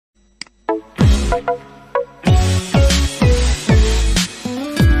All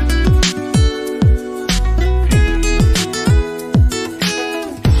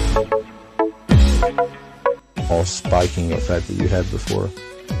spiking effect that you had before.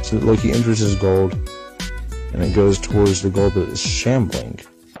 So look, he enters his gold, and it goes towards the gold, but it's shambling.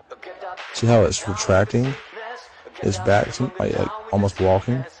 See how it's retracting? It's back, like almost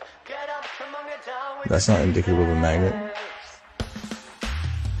walking. That's not indicative of a magnet.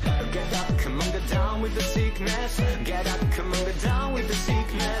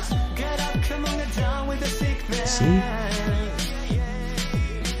 See?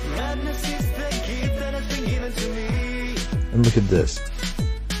 And look at this.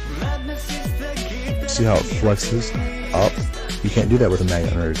 See how it flexes up? You can't do that with a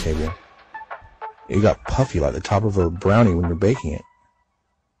magnet under a table. It got puffy like the top of a brownie when you're baking it.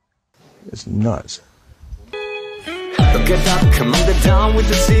 It's nuts. Get up, come on, get down with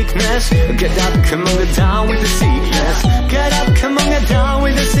the sickness. Get up, come on, get down with the sickness. Get up, come on, get down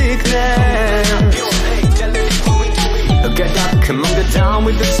with the sickness. Get up, come on, get down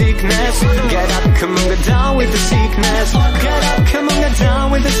with the sickness. Get up, come on, get down with the sickness. Get up, come on, get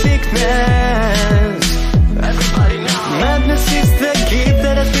down with the sickness. Everybody now. Madness is the gift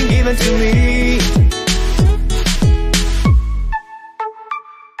that has been given to me.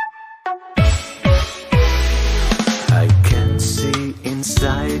 I can see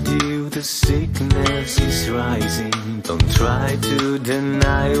inside you the sickness is rising. Don't try to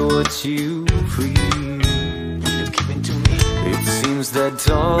deny what you feel. It seems that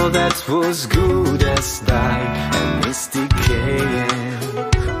all that was good has died and is decaying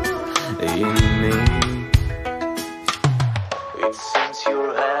in me. It seems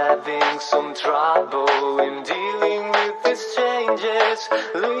you're having some trouble in dealing with these changes,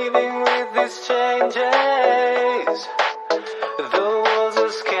 living with these changes. The world's a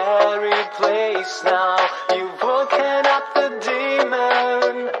scary place now. You've woken up the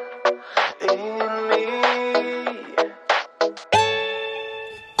demon in me.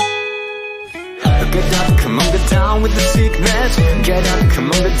 Get up, come on, get down with the sickness. Get up,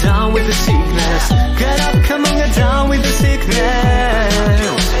 come on, get down with the sickness. Get up, come on, get down with the sickness.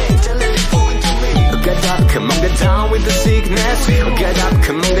 Get up, come on, get down with the sickness. Get up,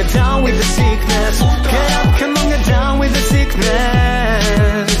 come on, get down with the sickness. Get up, come on, get down with the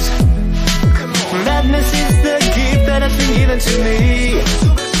sickness. Madness is the gift that has been given to me.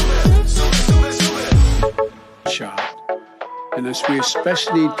 Shot. And thus we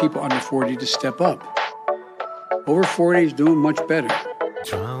especially need people under 40 to step up. Over 40 is doing much better.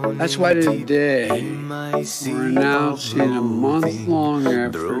 That's why today we're announcing a month-long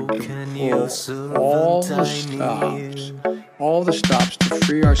effort to pull all the stops to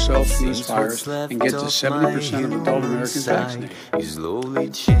free ourselves from this virus and get to 70% of adult Americans vaccinated. Is slowly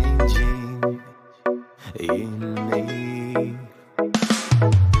changing in me.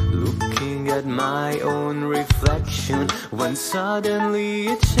 Looking at my own reflection, when suddenly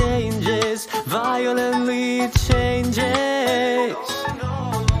it changes, violently it changes.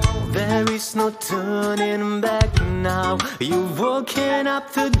 There is no turning back now. You've woken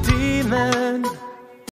up the demon.